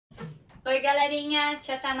Oi galerinha,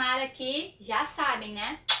 tia Tamara aqui, já sabem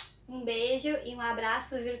né? Um beijo e um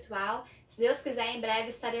abraço virtual, se Deus quiser em breve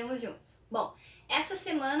estaremos juntos. Bom, essa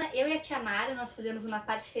semana eu e a tia Mara nós fizemos uma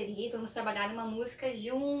parceria e vamos trabalhar uma música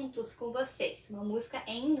juntos com vocês. Uma música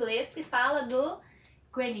em inglês que fala do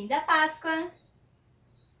Coelhinho da Páscoa.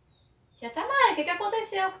 Tia Tamara, o que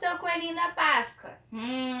aconteceu com o teu Coelhinho da Páscoa?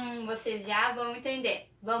 Vocês já vão entender.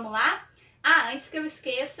 Vamos lá? Antes que eu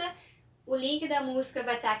esqueça, o link da música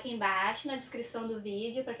vai estar aqui embaixo na descrição do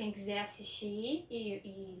vídeo para quem quiser assistir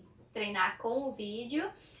e treinar com o vídeo,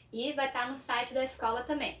 e vai estar no site da escola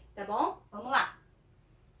também, tá bom? Vamos lá!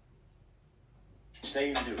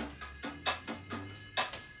 Say and do.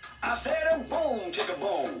 I said a bone, chick a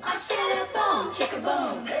bone. I said a bone, chick a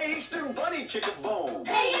bone. Hey Easter bunny, chick a bone.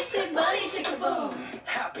 Hey Easter bunny, chick a bone.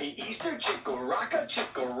 Happy Easter, chick a rocka,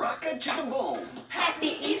 chick a bone.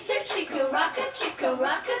 Happy Easter, chick a rocka, chick a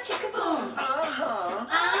bone.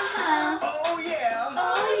 Oh yeah.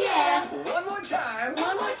 Oh yeah. One more time.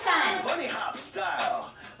 One more time. Bunny hop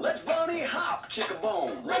style. Let's bunny hop, chick a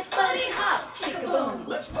bone. Let's bunny hop, chick a bone.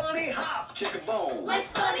 Let's bunny hop, chick a bone.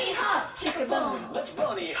 Let's bunny hop, chick a bone. Let's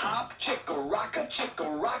bunny hop, chick a rocka, chick a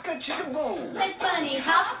bone. Let's bunny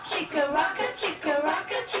hop, chick a rocka, chick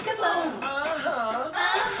a bone.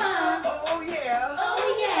 Oh yeah.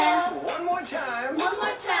 Oh yeah. One more time. One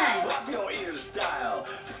more time. Flop your ears style.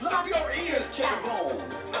 Flop your ears, chick a bone.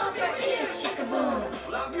 Flop your ears, chick a bone.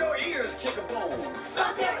 Flop your ears, chick a bone.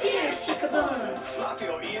 Flop your ears, chick a bone. Flop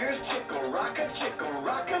your ears, chick a rocka, chick a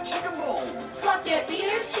bone. Flop your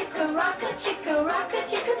ears, chick a rocka, chick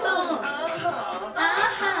a bone.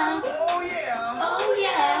 Oh yeah. Oh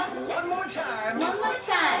yeah. One more time. One more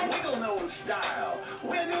time. Wiggle nose style.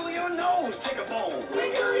 Wiggle your nose, chick a bone.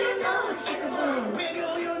 Wiggle your nose, chick a bone.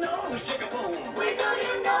 Wiggle your nose, chick a bone. Wiggle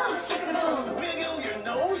your nose, chick a bone. Wiggle your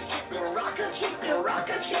nose, chick a rocka, chick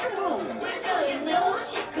a bone. Wiggle your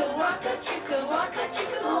nose, chick a rocka, chick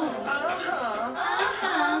a bone.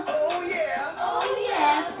 Oh yeah. Oh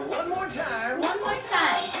yeah. One more time. One more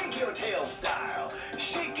time. Shake your tail style.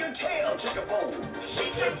 Shake your tail, chick a bone.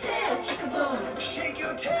 Shake your tail, chick a bone. Shake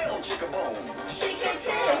your tail, chick a bone. Shake your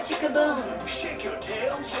tail, chick a bone. Shake your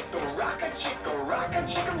tail, chick a rocka, chick a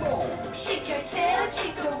bone. Shake your tail,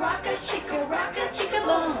 chick a rocka, chick a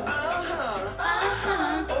bone.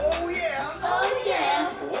 Oh yeah. Oh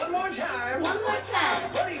yeah. One more time. One more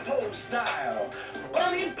time. Bunny pose style.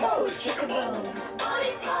 Bunny pose, chick a bone.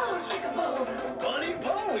 Bunny pose, chick a bone. Bunny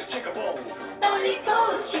pose, chick a bone. Bunny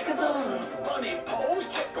pose, chick a bone. Bunny pose,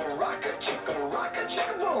 chick a rocka, chick a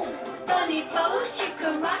bone. Bunny pose, chick a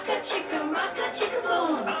rocka, chick a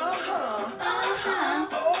bone.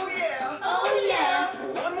 Oh yeah. Oh yeah.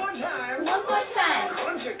 One more time. One more time.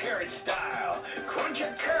 Crunch a carrot style. Crunch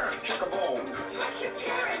a carrot, chick a bone. Crunch your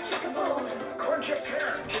carrot, chick a bone. Crunch a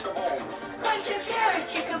carrot, chick a bone. Crunch your carrot,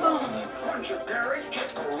 chick a bone. Crunch a carrot,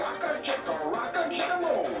 chick a rocka, chick a bone.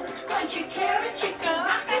 Crunch your carrot, chick a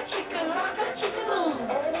rocka, chick a bone.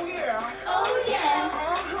 Oh yeah. Oh yeah.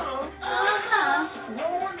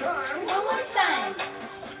 One more time. One more time.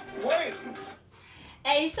 Wait.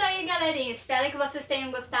 É isso aí, galerinha. Espero que vocês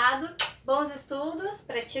tenham gostado. Bons estudos,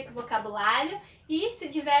 pratique o vocabulário e se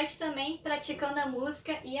diverte também praticando a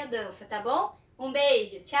música e a dança, tá bom? Um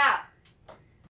beijo, tchau!